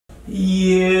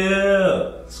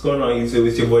Yeah! What's going on, YouTube?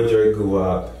 It's your boy Jerry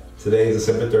Guwap. Today is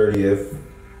December 30th,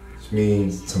 which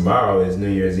means tomorrow is New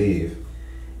Year's Eve.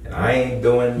 And I ain't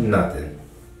doing nothing.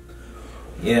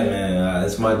 Yeah, man,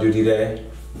 it's my duty day.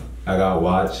 I got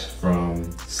watch from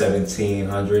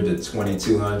 1700 to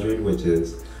 2200, which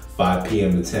is 5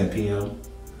 p.m. to 10 p.m.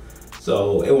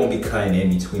 So it won't be cutting in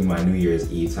between my New Year's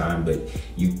Eve time, but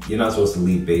you're not supposed to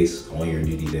leave base on your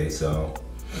duty day, so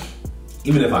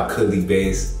even if I could leave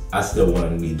base, I still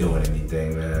wouldn't be doing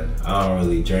anything, man. I don't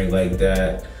really drink like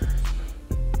that.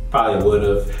 Probably would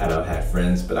have had I had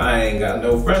friends, but I ain't got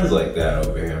no friends like that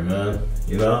over here, man.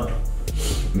 You know?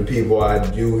 The people I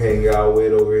do hang out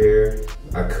with over here,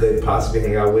 I could possibly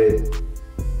hang out with,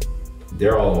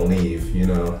 they're all on leave, you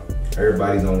know?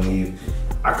 Everybody's on leave.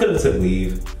 I could have took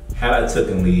leave. Had I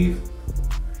taken leave,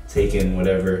 taken,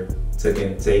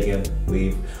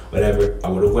 leave, whatever, I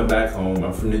would have went back home.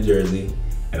 I'm from New Jersey,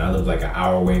 and I live like an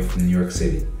hour away from New York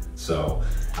City. So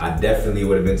I definitely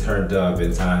would have been turned up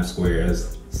in Times Square,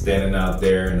 standing out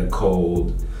there in the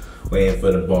cold, waiting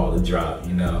for the ball to drop,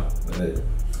 you know? But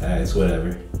it's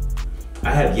whatever. I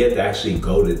have yet to actually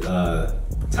go to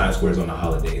Times Square on the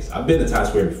holidays. I've been to Times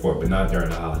Square before, but not during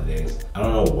the holidays. I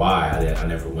don't know why I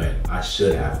never went. I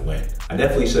should have went. I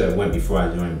definitely should have went before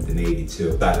I joined the Navy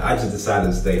too. I just decided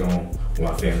to stay home with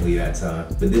my family that time.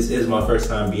 But this is my first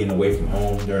time being away from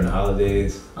home during the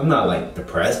holidays. I'm not like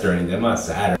depressed or anything, I'm not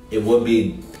sad. It would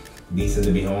be decent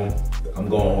to be home. I'm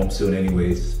going home soon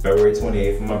anyways. February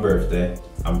 28th for my birthday.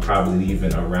 I'm probably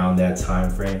leaving around that time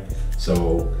frame.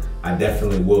 So I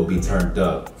definitely will be turned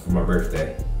up for my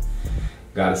birthday.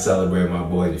 Gotta celebrate my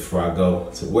boys before I go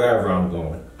to wherever I'm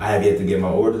going. I have yet to get my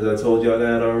orders, I told y'all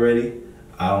that already.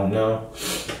 I don't know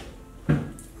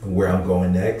where I'm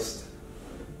going next.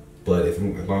 But if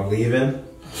I'm leaving,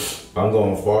 if I'm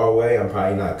going far away, I'm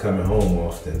probably not coming home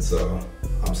often. So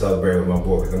I'm celebrating with my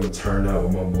boys. I'm gonna turn up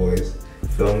with my boys.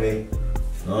 Feel me?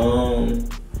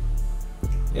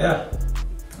 Yeah,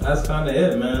 that's kinda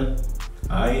it, man.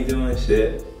 I ain't doing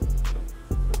shit.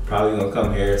 Probably gonna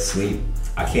come here, sleep.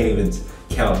 I can't even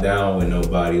count down with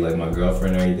nobody, like my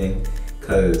girlfriend or anything,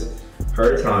 cause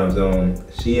her time zone,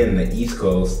 she in the East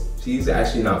Coast. She's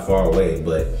actually not far away,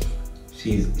 but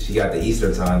she got the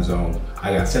Eastern time zone.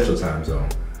 I got Central time zone,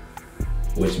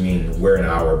 which means we're an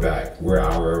hour back. We're an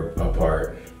hour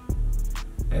apart,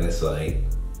 and it's like,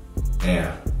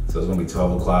 damn. So it's gonna be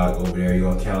 12 o'clock over there. You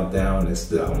gonna count down? And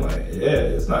still, I'm like,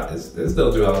 yeah, it's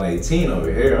still 2018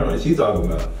 over here. I don't know what she's talking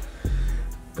about,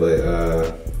 but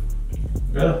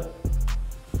yeah.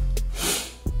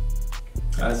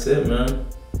 That's it, man.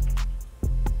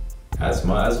 That's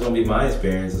gonna be my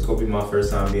experience. It's gonna be my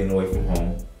first time being away from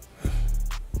home.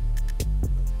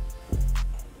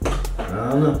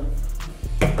 I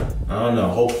don't know.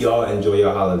 Hope y'all enjoy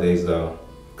your holidays though,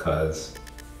 cause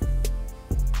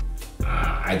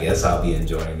I guess I'll be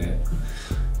enjoying it.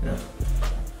 Yeah.